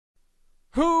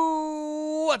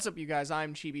What's up, you guys?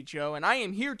 I'm Chibi Joe, and I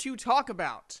am here to talk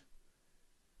about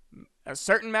A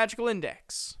Certain Magical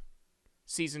Index,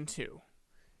 Season 2.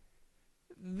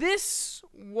 This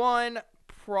one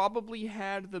probably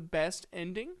had the best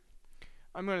ending.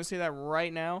 I'm going to say that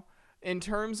right now. In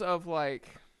terms of,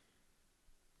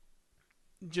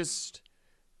 just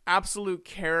absolute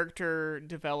character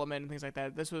development and things like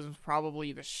that, this was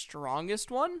probably the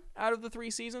strongest one out of the 3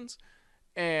 seasons.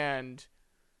 And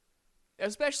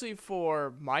especially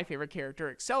for my favorite character,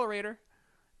 Accelerator.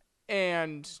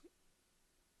 And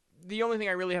the only thing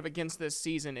I really have against this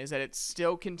season is that it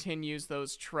still continues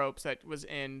those tropes that was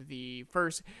in the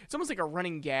first. It's almost like a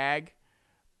running gag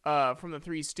from the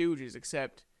Three Stooges,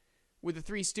 except with the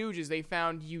Three Stooges, they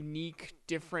found unique,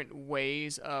 different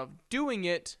ways of doing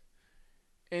it.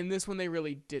 In this one, they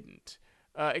really didn't.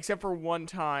 Except for one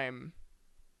time,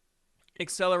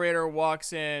 Accelerator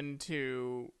walks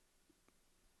into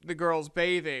the girls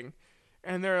bathing,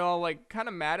 and they're all kind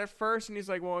of mad at first, and he's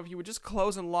like, well, if you would just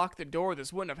close and lock the door,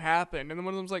 this wouldn't have happened. And then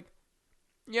one of them's like,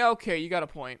 yeah, okay, you got a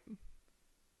point.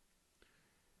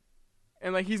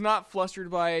 And he's not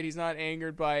flustered by it, he's not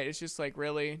angered by it, it's just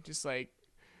really just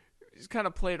kind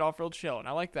of played off real chill, and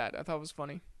I like that. I thought it was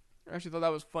funny. I actually thought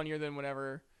that was funnier than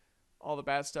whenever all the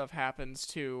bad stuff happens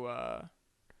to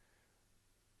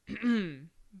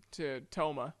to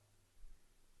Toma.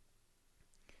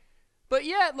 But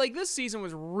yeah, this season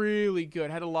was really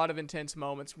good. Had a lot of intense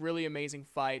moments, really amazing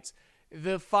fights.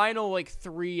 The final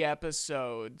 3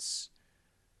 episodes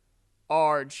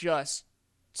are just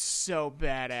so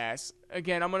badass.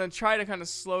 Again, I'm going to try to kind of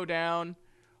slow down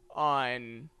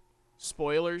on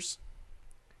spoilers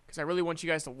because I really want you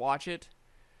guys to watch it.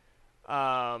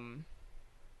 The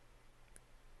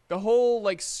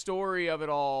whole story of it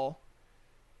all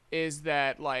is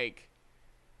that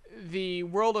the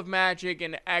world of magic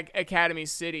and Academy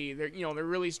City, they're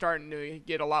really starting to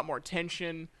get a lot more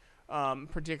tension,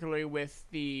 particularly with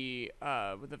the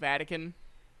Vatican,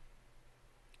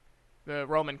 the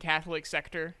Roman Catholic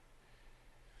sector,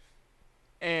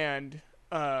 and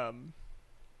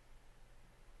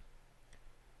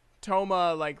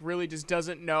Toma really just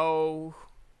doesn't know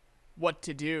what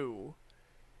to do,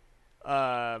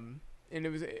 and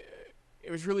it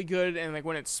was really good, and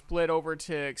when it split over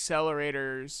to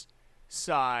Accelerator's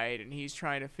side, and he's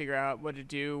trying to figure out what to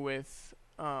do with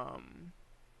all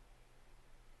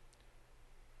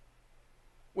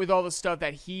the stuff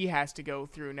that he has to go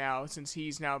through now, since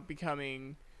he's now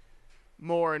becoming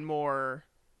more and more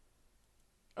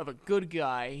of a good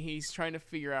guy. He's trying to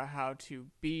figure out how to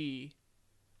be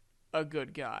a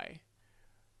good guy.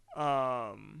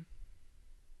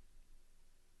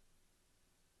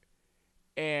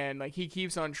 And he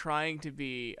keeps on trying to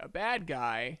be a bad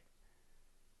guy,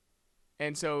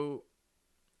 and so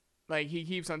he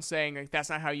keeps on saying that's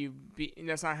not how you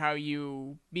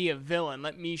be a villain.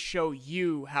 Let me show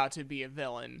you how to be a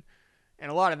villain.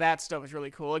 And a lot of that stuff is really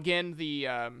cool. Again, the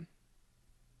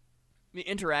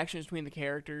interactions between the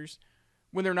characters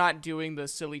when they're not doing the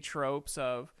silly tropes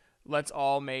of let's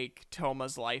all make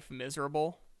Toma's life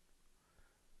miserable.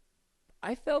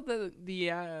 I felt that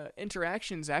the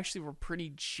interactions actually were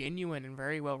pretty genuine and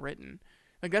very well written.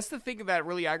 That's the thing that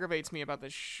really aggravates me about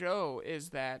this show, is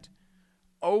that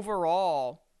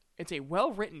overall, it's a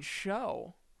well written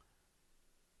show.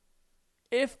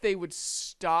 If they would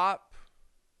stop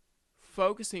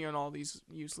focusing on all these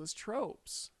useless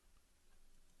tropes.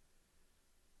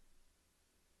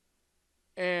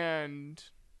 And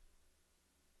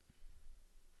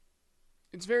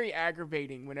it's very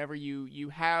aggravating whenever you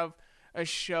have a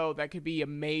show that could be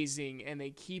amazing and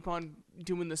they keep on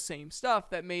doing the same stuff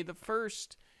that made the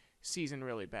first season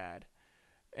really bad.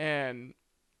 And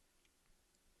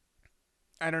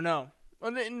I don't know.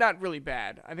 Well, not really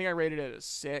bad. I think I rated it a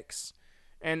 6.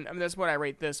 And that's what I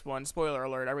rate this one. Spoiler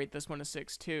alert, I rate this one a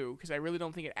 6 too, because I really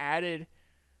don't think it added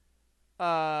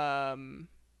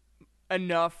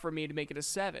enough for me to make it a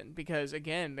 7. Because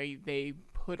again, they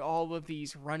put all of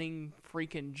these running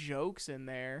freaking jokes in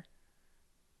there.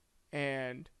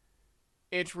 And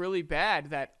it's really bad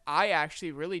that I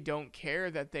actually really don't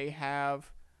care that they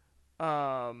have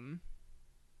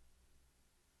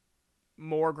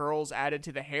more girls added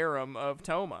to the harem of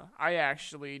Toma. I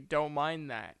actually don't mind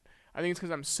that. I think it's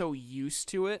because I'm so used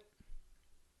to it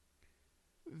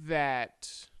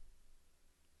that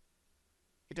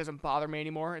it doesn't bother me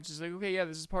anymore. It's just okay, yeah,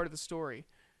 this is part of the story.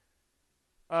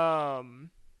 But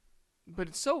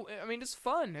it's it's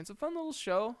fun. It's a fun little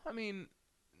show.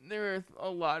 There are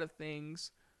a lot of things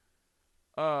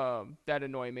that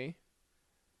annoy me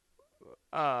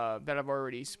that I've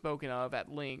already spoken of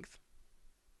at length.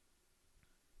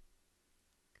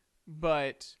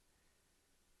 but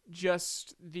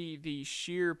just the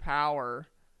sheer power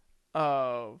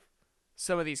of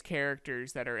some of these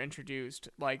characters that are introduced.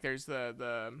 Like there's the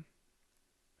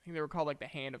I think they were called like the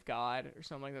Hand of God or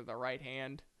something like that, the right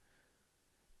hand,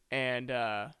 and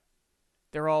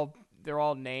they're all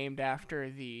named after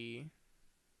the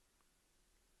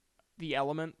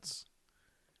elements,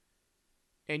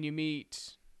 and you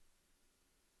meet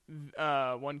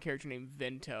one character named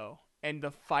Vento, and the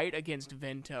fight against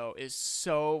Vento is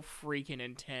so freaking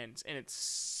intense, and it's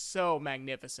so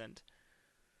magnificent.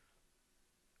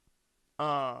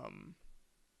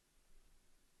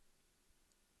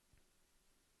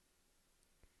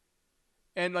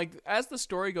 And like as the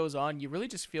story goes on, you really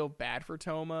just feel bad for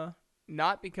Toma,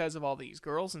 not because of all these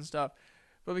girls and stuff,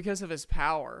 but because of his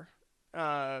power.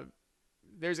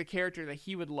 There's a character that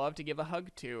he would love to give a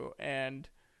hug to, and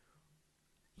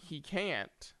he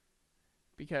can't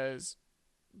because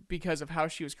of how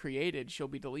she was created. She'll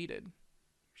be deleted.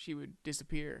 She would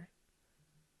disappear.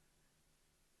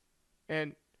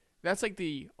 And that's like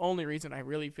the only reason I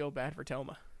really feel bad for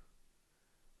Toma.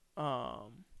 I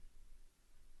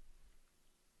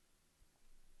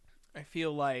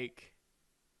feel like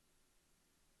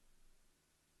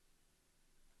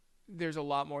there's a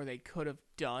lot more they could have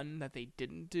done that they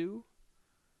didn't do.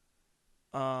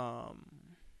 But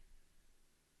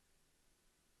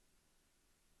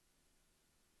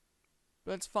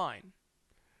that's fine.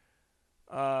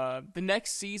 The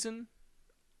next season,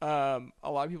 a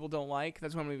lot of people don't like.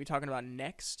 That's what I'm going to be talking about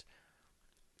next.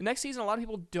 The next season, a lot of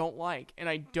people don't like, and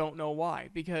I don't know why,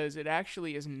 because it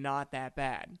actually is not that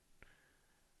bad.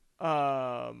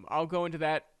 I'll go into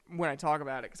that when I talk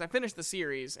about it, because I finished the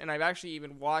series, and I've actually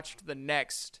even watched the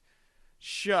next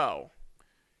show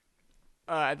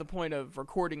at the point of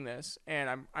recording this,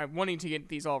 and I'm wanting to get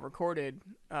these all recorded,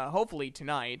 hopefully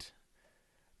tonight.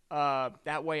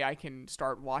 That way I can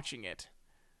start watching it.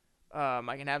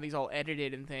 I can have these all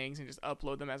edited and things and just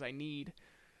upload them as I need.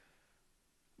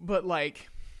 But like,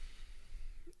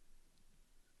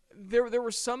 there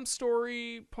were some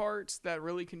story parts that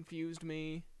really confused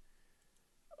me.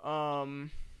 I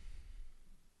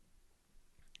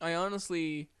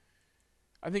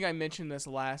think I mentioned this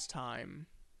last time.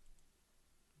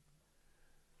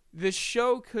 This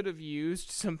show could have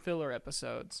used some filler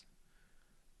episodes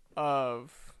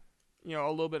of, a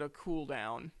little bit of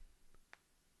cooldown.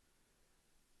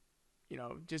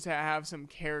 Just to have some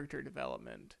character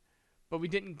development. But we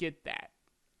didn't get that.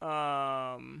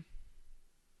 And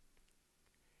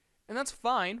that's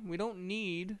fine. We don't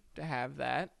need to have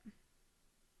that.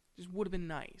 Just would have been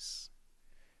nice.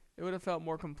 It would have felt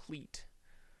more complete.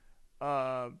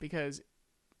 Because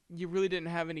you really didn't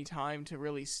have any time to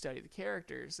really study the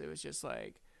characters. It was just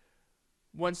like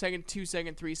 1 second, 2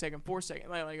 second, 3 second, 4 second.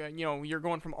 You're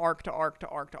going from arc to arc to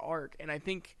arc to arc. And I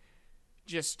think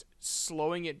just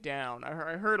slowing it down. I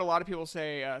heard a lot of people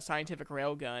say Scientific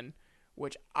Railgun,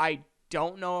 which I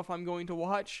don't know if I'm going to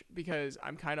watch because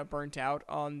I'm kind of burnt out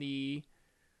on a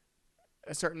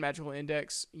certain magical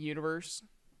index universe.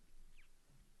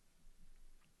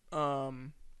 So I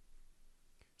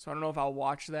don't know if I'll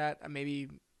watch that. Maybe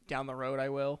down the road I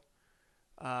will.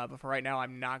 But for right now,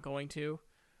 I'm not going to.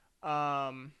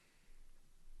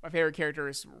 My favorite character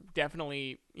is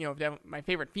definitely, my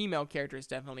favorite female character is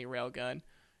definitely Railgun.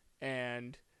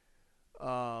 And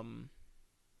I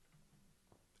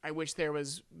wish there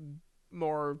was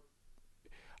more.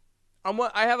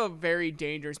 I have a very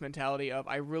dangerous mentality of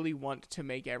I really want to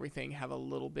make everything have a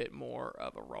little bit more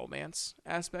of a romance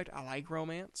aspect. I like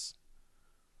romance.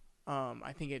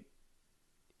 I think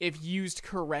if used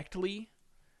correctly,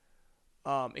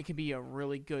 it can be a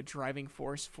really good driving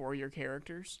force for your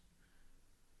characters.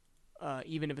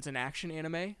 Even if it's an action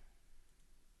anime.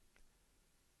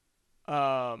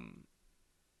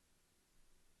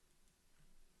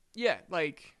 Yeah,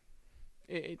 like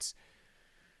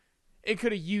it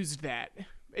could have used that.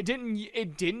 It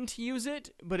didn't use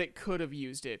it, but it could have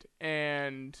used it.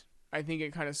 And I think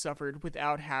it kind of suffered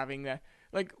without having that.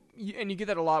 Like, and you get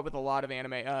that a lot with a lot of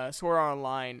anime. Sword Art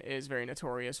Online is very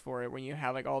notorious for it, when you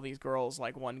have like all these girls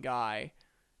like one guy,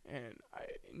 and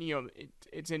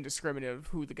it's indiscriminate of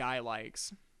who the guy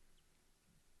likes.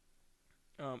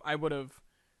 I would have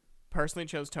personally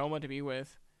chose Toma to be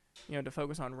with, to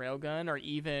focus on Railgun, or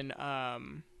even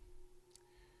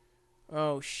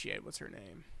oh shit, what's her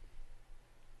name?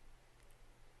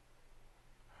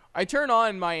 I turn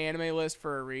on my anime list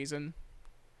for a reason,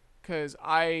 because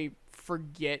I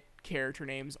forget character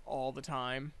names all the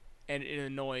time, and it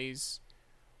annoys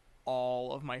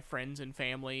all of my friends and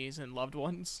families and loved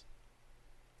ones.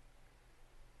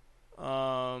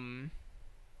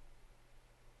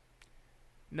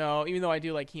 No, even though I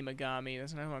do like Himagami,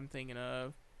 that's not who I'm thinking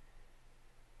of.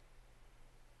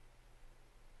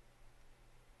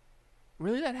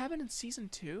 Really, that happened in season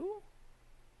 2?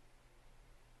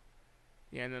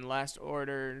 Yeah, and then Last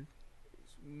Order,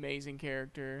 amazing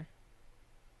character.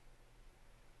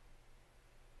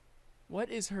 What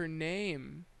is her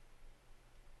name?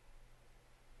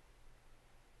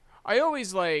 I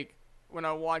always like when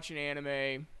I watch an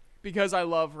anime, because I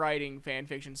love writing fan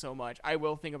fiction so much. I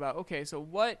will think about, okay, so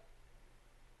what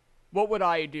would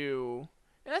I do?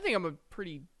 And I think I'm a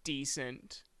pretty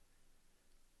decent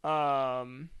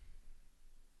um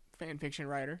fan fiction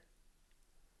writer.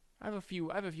 I have a few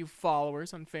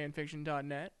followers on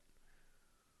fanfiction.net.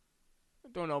 I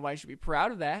don't know if I should be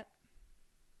proud of that,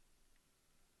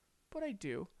 but I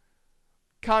do.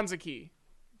 Kanzaki.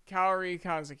 Kaori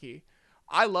Kanzaki.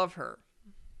 I love her.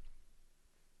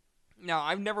 Now,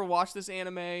 I've never watched this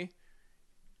anime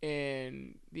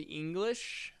in the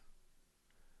English.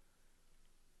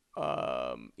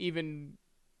 Even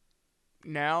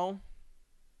now.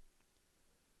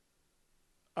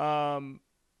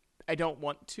 I don't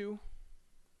want to.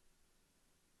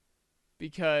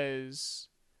 Because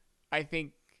I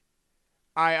think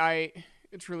I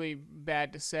it's really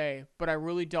bad to say, but I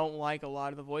really don't like a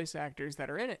lot of the voice actors that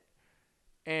are in it.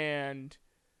 And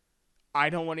I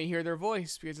don't want to hear their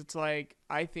voice because it's like,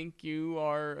 I think you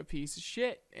are a piece of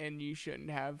shit and you shouldn't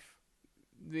have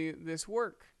this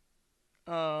work.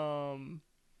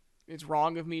 It's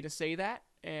wrong of me to say that,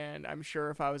 and I'm sure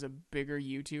if I was a bigger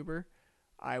YouTuber,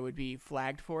 I would be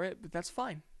flagged for it, but that's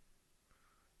fine.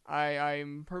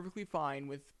 I'm perfectly fine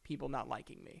with people not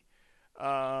liking me.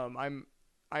 I'm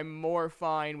more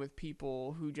fine with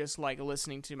people who just like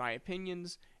listening to my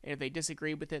opinions, and if they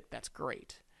disagree with it, that's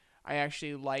great. I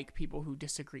actually like people who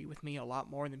disagree with me a lot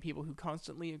more than people who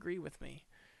constantly agree with me.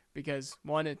 Because,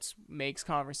 one, it makes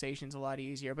conversations a lot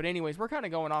easier. But anyways, we're kind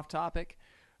of going off topic.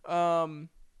 I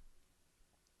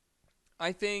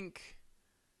think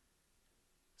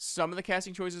some of the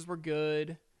casting choices were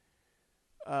good.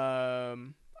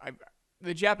 The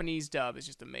Japanese dub is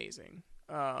just amazing.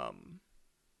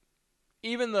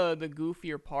 Even the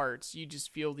goofier parts, you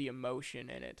just feel the emotion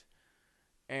in it.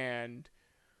 And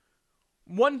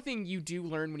one thing you do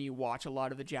learn when you watch a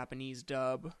lot of the Japanese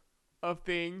dub of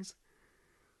things,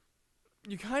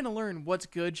 you kind of learn what's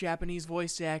good Japanese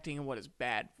voice acting and what is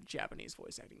bad Japanese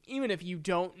voice acting. Even if you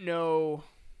don't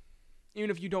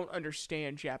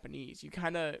understand Japanese, you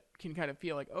can kind of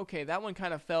feel like, okay, that one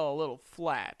kind of fell a little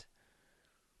flat.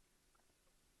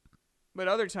 But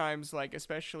other times, like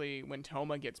especially when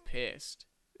Toma gets pissed,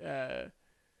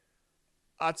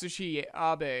 Atsushi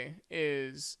Abe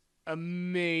is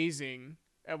amazing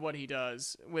at what he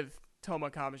does with Toma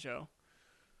Kamisho.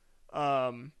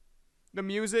 The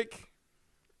music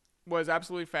was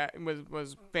absolutely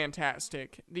was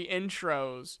fantastic. The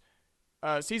intros,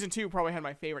 season 2 probably had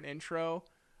my favorite intro.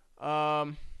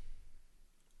 Let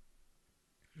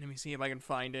me see if I can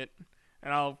find it,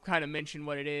 and I'll kind of mention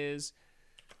what it is.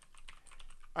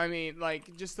 I mean,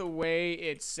 like, just the way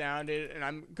it sounded, and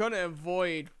I'm gonna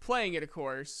avoid playing it, of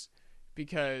course,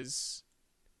 because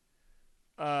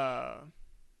well,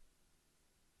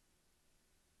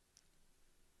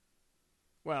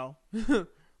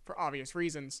 for obvious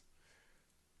reasons,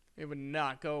 it would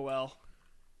not go well,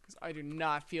 because I do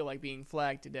not feel like being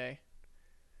flagged today.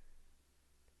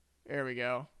 There we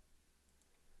go.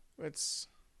 What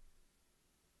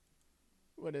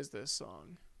is this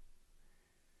song?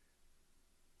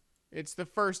 It's the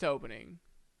first opening.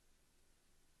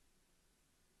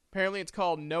 Apparently it's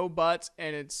called No Buts,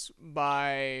 and it's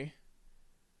by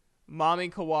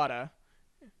Mami Kawada.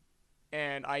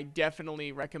 And I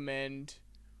definitely recommend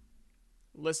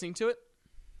listening to it.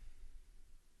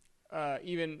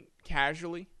 Even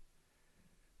casually.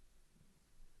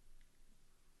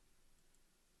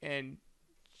 And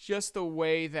just the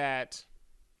way that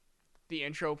the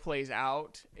intro plays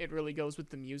out, it really goes with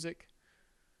the music.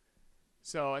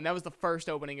 So, and that was the first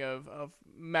opening of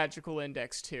Magical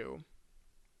Index 2.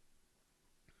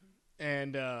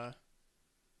 And,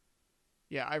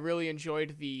 yeah, I really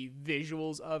enjoyed the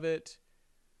visuals of it.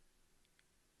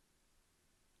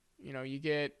 You know,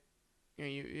 it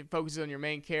focuses on your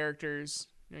main characters.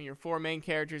 You know, your 4 main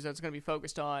characters that's going to be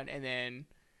focused on, and then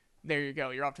there you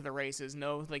go. You're off to the races.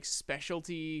 No, like,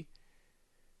 specialty.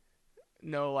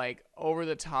 No, like,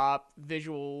 over-the-top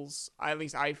visuals. At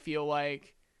least I feel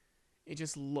like it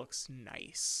just looks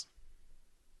nice.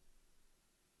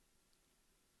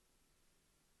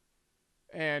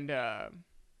 And,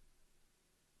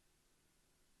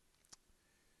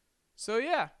 so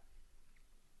yeah.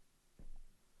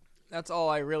 That's all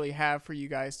I really have for you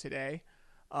guys today.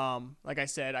 Like I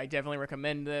said, I definitely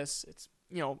recommend this. It's,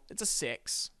 it's a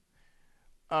 6.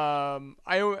 I'm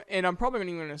probably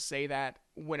even going to say that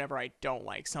whenever I don't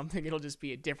like something. It'll just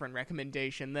be a different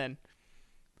recommendation then.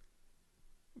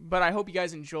 But I hope you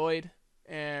guys enjoyed,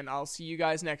 and I'll see you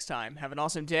guys next time. Have an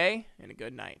awesome day and a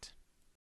good night.